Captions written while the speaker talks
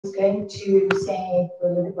was going to say,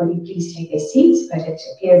 will everybody please take their seats, but it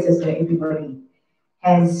appears as though everybody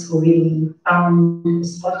has already found a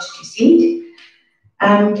spot to sit.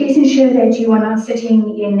 Please ensure that you are not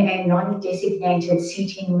sitting in a non-designated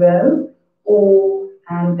seating row or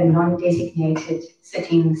a non-designated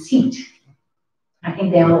sitting seat. I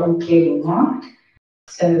think they are all clearly marked,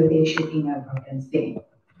 so there should be no problems there.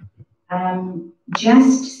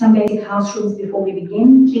 Just some basic house rules before we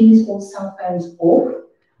begin. Please, all cell phones off.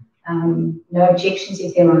 No objections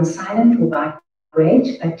if they're on silent or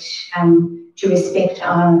vibrate, but to respect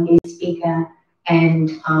our guest speaker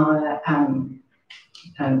and our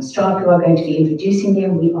staff who are going to be introducing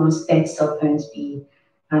them, we ask that cell phones be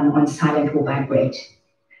on silent or vibrate.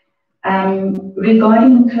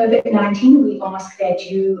 Regarding COVID-19, we ask that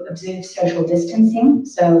you observe social distancing,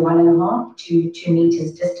 so 1.5 to 2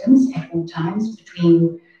 meters distance at all times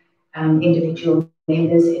between individual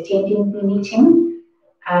members attending the meeting.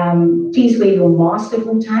 Please wear your mask at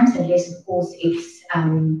all times, unless, of course, it's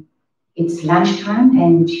lunchtime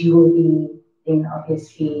and you will be then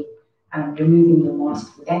obviously removing your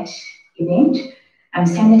mask for that event.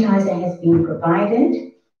 Sanitizer has been provided.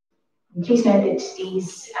 And please note that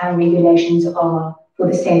these regulations are for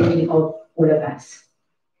the safety of all of us.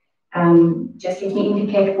 Just let me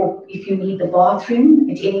indicate if you need the bathroom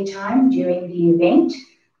at any time during the event,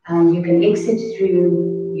 you can exit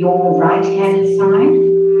through your right-hand side.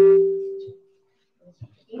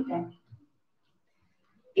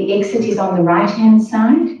 The exit is on the right-hand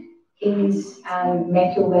side. Please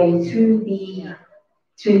make your way through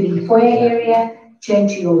the foyer area, turn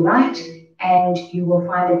to your right, and you will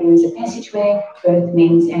find that there is a passageway. Both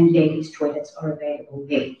men's and ladies' toilets are available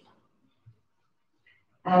there.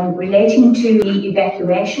 Relating to the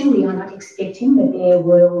evacuation, we are not expecting that there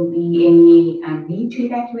will be any need to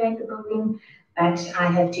evacuate the building, but I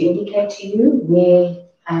have to indicate to you where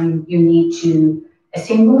you need to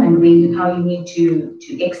assemble and how you need to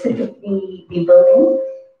exit the building.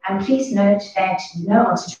 And please note that no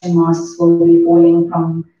oxygen masks will be falling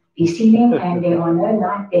from the ceiling, and there are no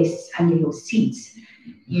life vests under your seats.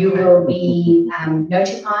 You will be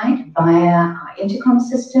notified via our intercom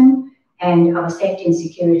system and our safety and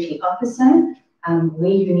security officer where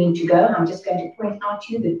you need to go. I'm just going to point out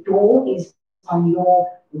to you, the door is on your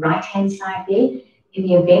right-hand side there. In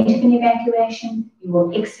the event of an evacuation, you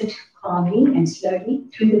will exit calmly and slowly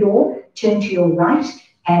through the door, turn to your right,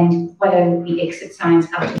 and follow the exit signs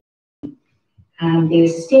out.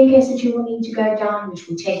 There's a staircase that you will need to go down, which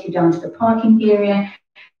will take you down to the parking area,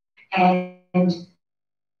 and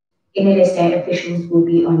NLSA officials will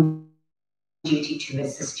be on duty to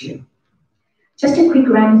assist you. Just a quick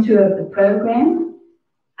run through of the program.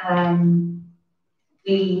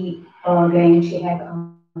 We are going to have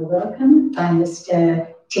our welcome by Mr.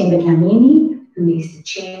 Themba Dlamini, who is the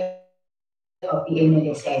chair of the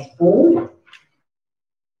NLSA's board.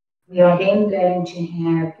 We are then going to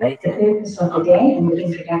have the purpose of the day and the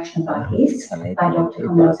introduction of our guests by Dr.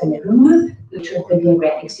 Khomboza Neruma, which was the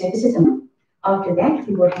Geographic Services. And after that,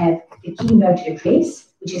 we will have the keynote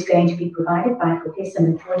address, which is going to be provided by Professor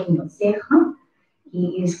Mtholi Motshekga.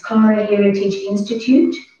 He is Kara Heritage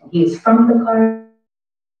Institute. He is from the Kara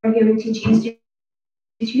Heritage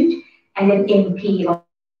Institute and an MP of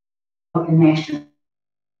the National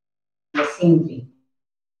Assembly.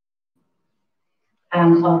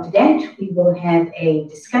 After that, we will have a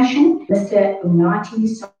discussion. Mr. Unathi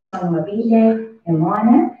Sonwabile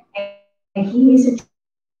Emana, and he is a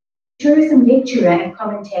tourism lecturer and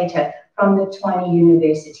commentator from the Tshwane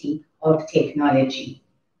University of Technology.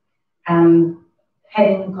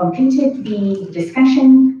 Having completed the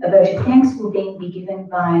discussion, a vote of thanks will then be given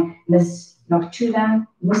by Ms. Nokuthula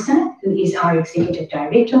Musa, who is our Executive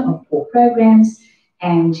Director of Core Programs,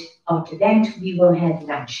 and after that, we will have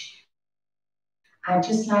lunch. I'd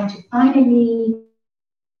just like to finally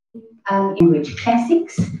enrich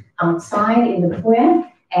classics outside in the foyer,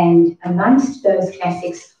 and amongst those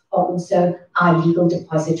classics are also our legal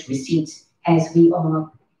deposit receipts, as we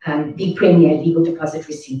are the premier legal deposit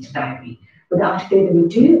receipt library. Without further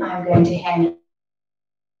ado, I'm going to hand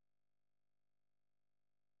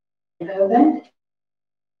over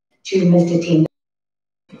to Mr. Themba.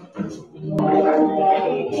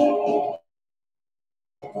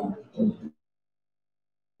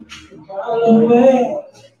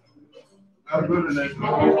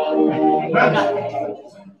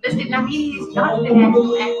 Mr. Dlamini is not the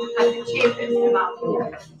national agriculture chairperson of our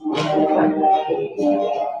board.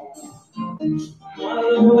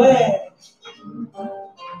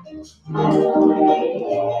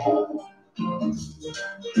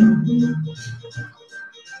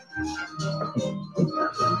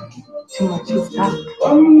 Too much is done.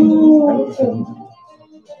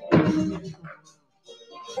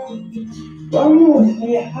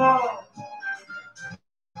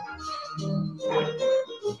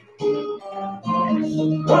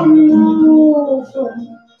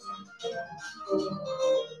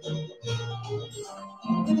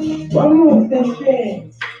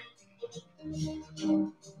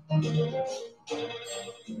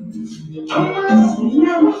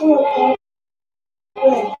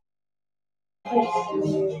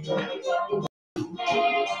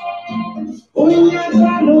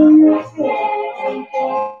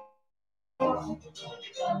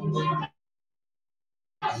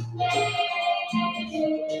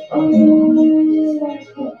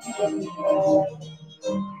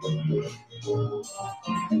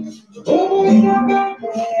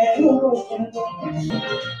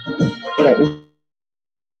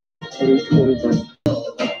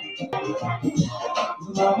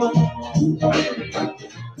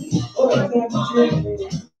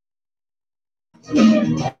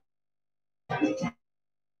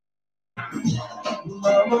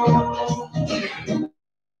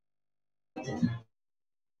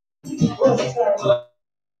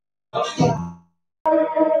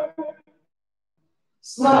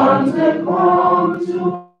 Sunset come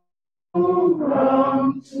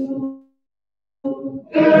together,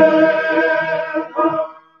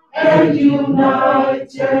 and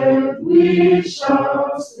united we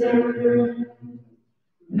shall stand.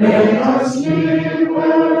 Let us live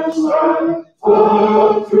and strive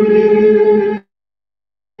for freedom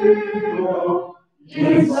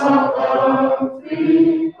in South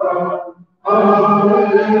Africa,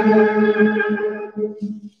 our land.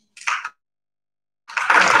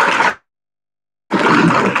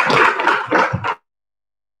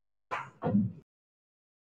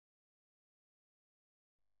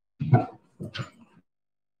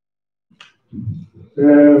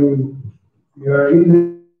 We are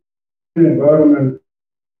in an environment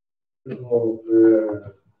of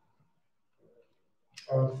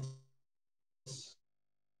arts,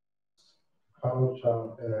 culture,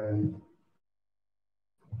 and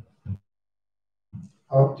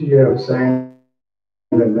after you have sang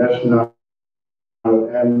the national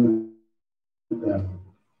anthem,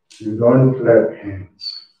 you don't clap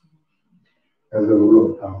hands as a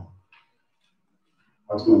rule of thumb.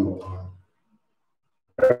 That's number one.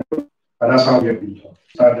 But that's how we have been taught.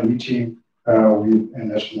 Start the meeting with a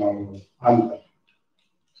national anthem.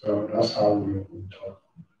 So that's how we have been taught.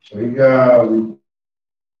 So here,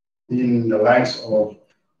 in the likes of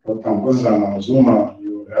Dr. Nkosazana Zuma,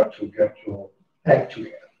 you have to get your act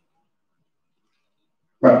together.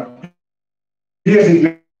 But here's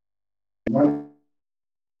the everyone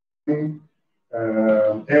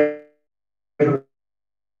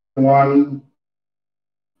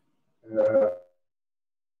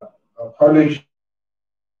college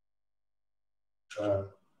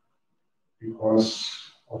because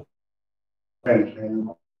of and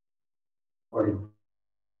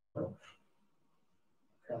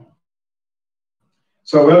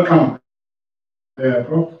so welcome,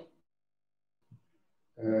 Prof,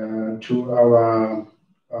 to our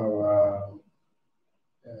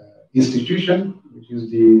institution, which is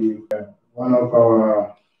the one of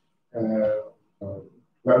our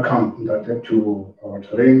welcome that to our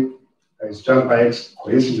terrain. It's just by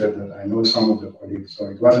coincidence that I know some of the colleagues, so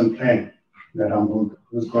it wasn't planned that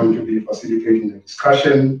who's going to be facilitating the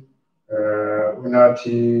discussion.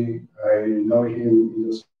 Unati, I know him in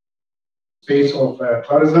the space of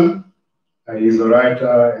tourism. He's a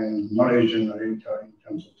writer and knowledge generator in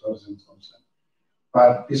terms of tourism concern.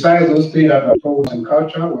 But besides those three that are tourism and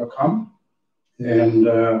culture, welcome. And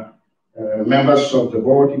members of the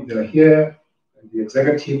board, if they're here, the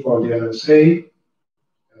executive of the NSA,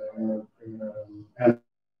 and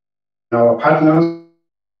our partners,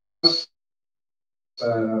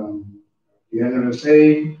 the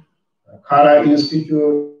NSA, Kara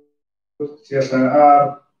Institute,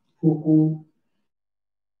 CSIR, Kuku,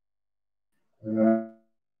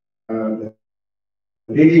 the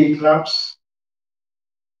reading clubs,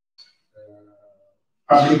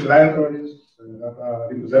 public libraries, that are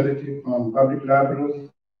representative from public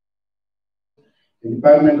libraries, the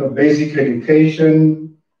Department of Basic Education,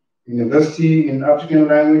 University in African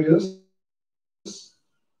Languages,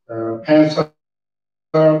 Cancer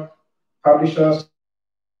publishers,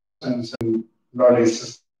 and some knowledge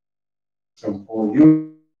system for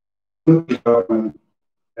youth development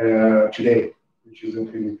today, which is the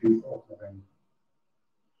 25th of November.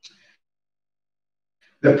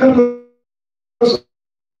 The purpose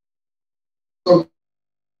of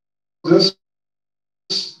this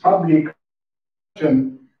public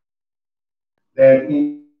action that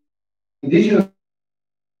indigenous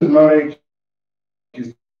knowledge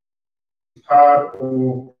is part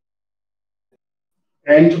of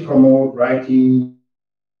and to promote writing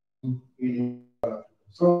in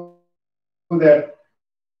so that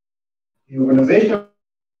the organization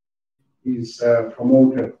is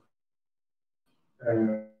promoted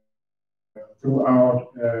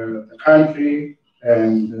throughout the country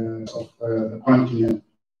and of the continent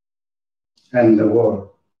and the world.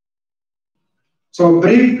 So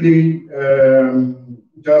briefly,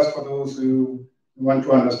 just for those who want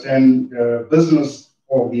to understand the business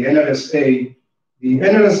of the NLSA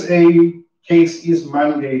takes its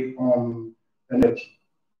mandate from the net.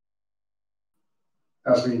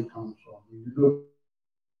 That's where it comes from. If you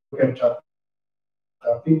look at chapter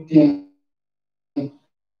 15,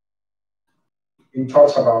 it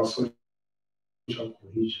talks about social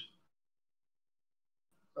cohesion.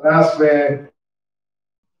 So that's where,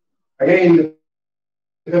 again,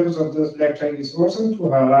 the purpose of this lecture is also to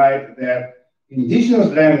highlight that indigenous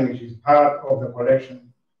language is part of the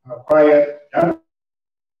collection acquired and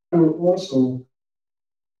will also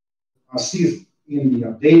assist in the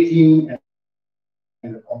updating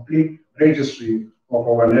and the complete registry of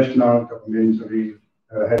our national documentary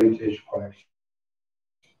heritage collection.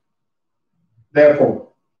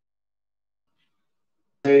 Therefore,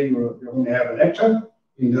 today you're going to have a lecture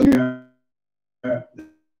in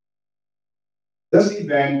this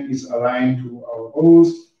event is aligned to our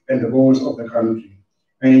goals and the goals of the country.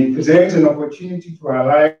 And it presents an opportunity to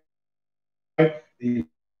highlight the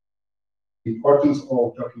importance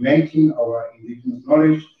of documenting our indigenous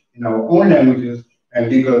knowledge in our own languages and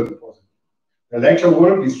legal repositories. The lecture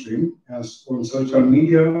will be streamed on social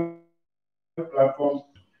media platforms.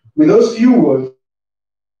 With those few words,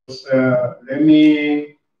 let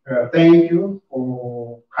me thank you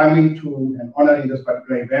for coming to and honoring this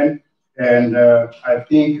particular event. And I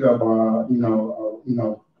think about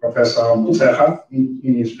Professor Motshekga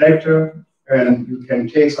in his lecture, and you can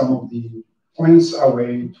take some of the points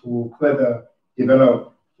away to further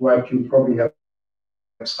develop what you probably have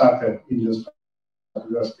started in this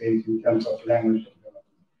particular space in terms of language development.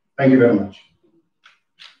 Thank you very much.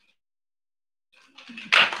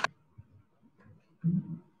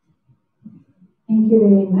 Thank you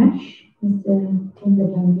very much, Mr. Themba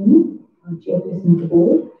Dlamini, our chairperson of the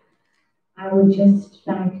board. I would just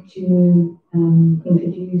like to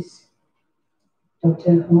introduce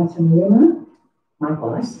Dr. Kgomotso Malema, my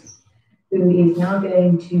boss, who is now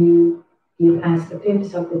going to give us the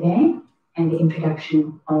purpose of the day and the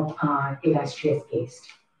introduction of our illustrious guest.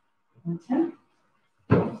 Kgomotso.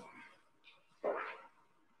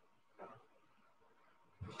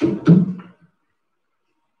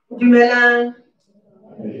 Dumelang.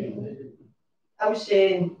 I'm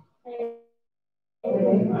Shane.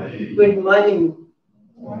 Good morning.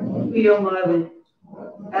 Good morning.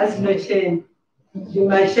 That's my Shane.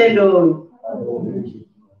 My Shane.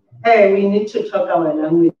 Hey, we need to talk our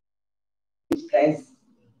language, guys.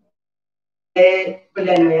 And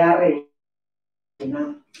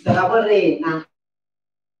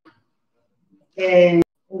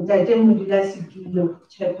Ntate Modulasetulo,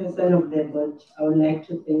 chairperson of the board, I would like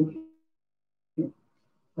to thank you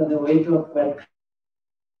for the word of welcome.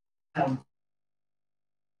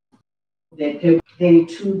 They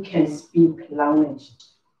too can speak language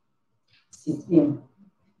system.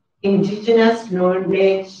 Indigenous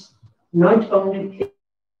knowledge not only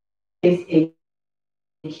plays a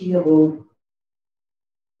key role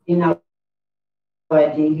in our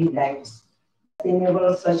daily lives,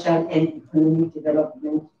 sustainable social and economic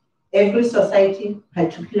development. Every society,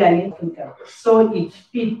 particularly Africa, saw it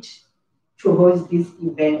fit to host this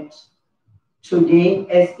event today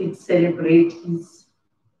as it celebrates its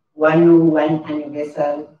 101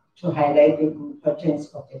 anniversary to highlight the importance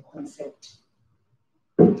of the concept.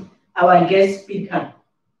 Our guest speaker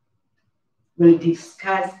will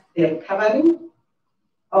discuss the recovery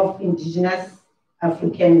of indigenous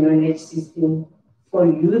African knowledge system for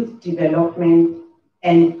youth development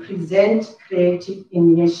and present creative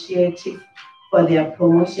initiatives for their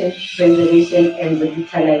promotion, preservation, and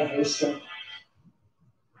revitalization.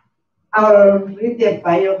 I'll read the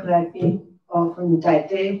biography of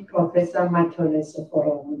Ntate Professor Matholeso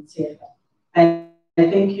Motshekga. I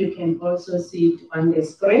think you can also see it on the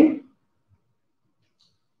screen.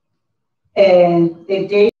 And the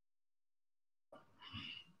day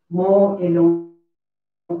more along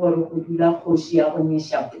gore go dula kgoši ya go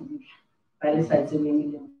neša pula ba letsatsi le le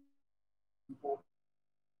lengwe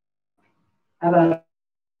a ba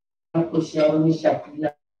kgoši ya go neša pula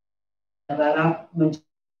ba ra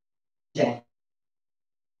Modjadji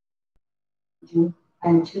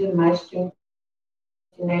until March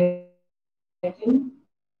 2019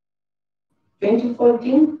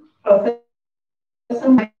 2014, Professor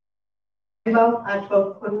member of ad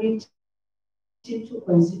hoc committee to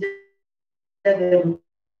consider the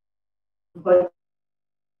report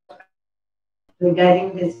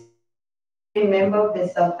regarding this. Member of the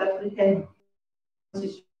South African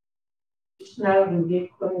Constitutional Review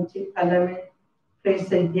Committee, Parliament,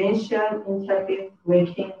 Presidential Interfaith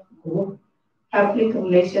Working Group, Public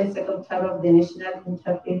Relations Secretary of the National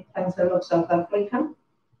Interfaith Council of South Africa,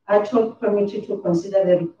 ad hoc committee to consider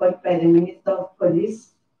the report by the Minister of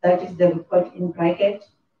Police, that is the report in bracket,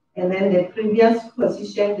 and then the previous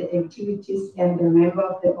position, the activities, and the member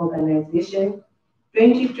of the organization.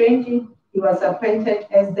 2020, he was appointed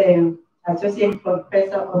as the Associate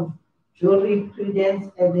Professor of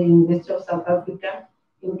Jurisprudence at the University of South Africa.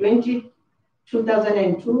 In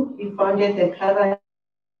 2002, he founded the Kara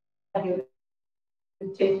Heritage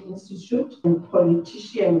Institute and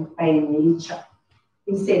politician by nature.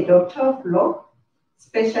 He's a doctor of law,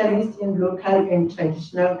 specialist in local and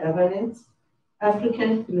traditional governance,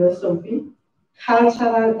 African philosophy,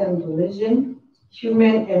 cultural and religion,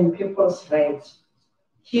 human and people's rights.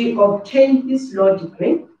 He obtained his law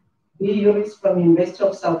degree, B.Juris from University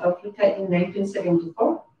of South Africa in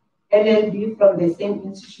 1974, LLB from the same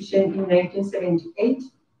institution in 1978,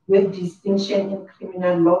 with distinction in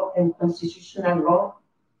criminal law and constitutional law,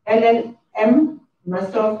 LLM,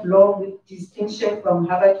 Master of Law with distinction from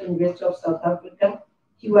Harvard University of South Africa.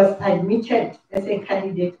 He was admitted as a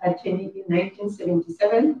candidate attorney in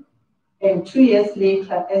 1977, and 2 years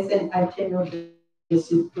later as an attorney of the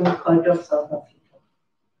Supreme Court of South Africa.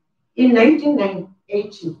 In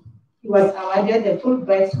 1980, he was awarded the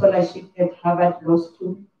Fulbright Scholarship at Harvard Law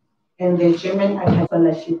School and the German Academy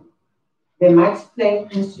Scholarship, the Max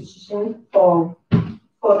Planck Institution for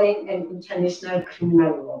Foreign and International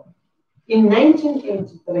Criminal Law. In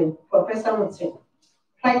 1983, Professor Motseng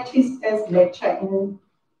practiced as lecturer in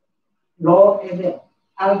law at the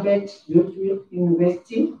Albert Ludwig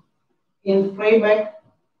University in Freiburg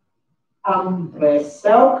am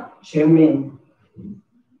Breisgau, Germany.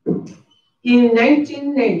 In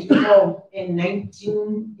 1994 and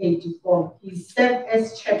 1984, he served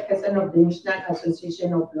as chairperson of the National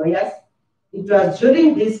Association of Lawyers. It was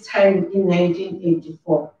during this time in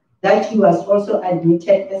 1984 that he was also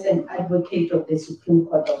admitted as an advocate of the Supreme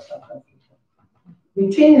Court of South Africa.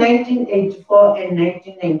 Between 1984 and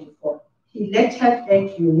 1994, he lectured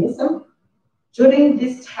at UNISA. During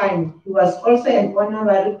this time, he was also an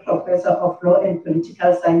honorary professor of law and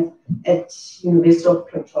political science at University of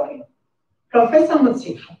Pretoria. Professor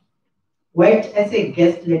Motseng worked as a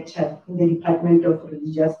guest lecturer in the Department of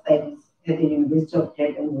Religious Studies at the University of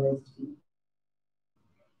Durban, Westville.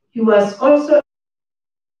 He was also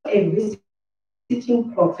a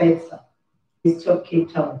visiting professor in Cape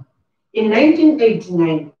Town. In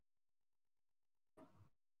 1989,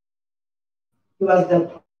 he was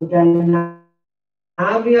the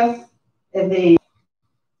Danarius and he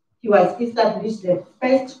was established the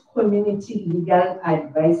first community legal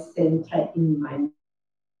advice center in Mali.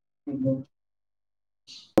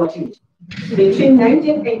 Between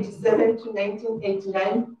 1987 to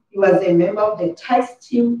 1989, he was a member of the task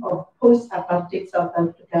team of post-apartheid South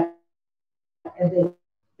Africa. And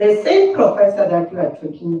the same professor that we are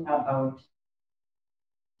talking about.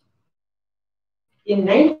 In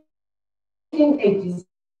 1987,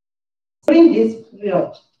 during this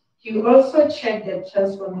period, he also chaired the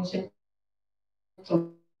Transformation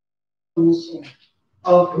Commission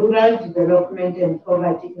of Rural Development and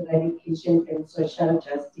Poverty Eradication and Social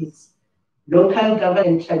Justice, Local Government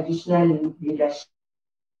and Traditional Leadership.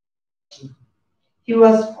 He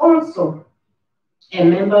was also a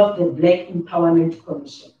member of the Black Empowerment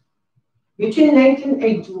Commission. Between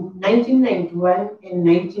 1991 and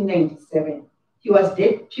 1997, he was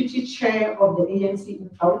deputy chair of the ANC in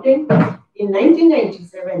Gauteng. In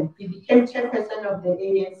 1997, he became chairperson of the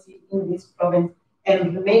ANC in this province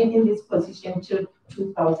and remained in this position till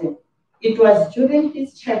 2000. It was during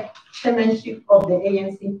his chairmanship of the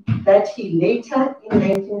ANC that he later, in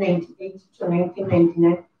 1998 to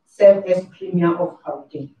 1999, served as Premier of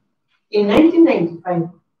Gauteng. In 1995,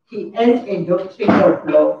 he earned a doctorate of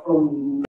law from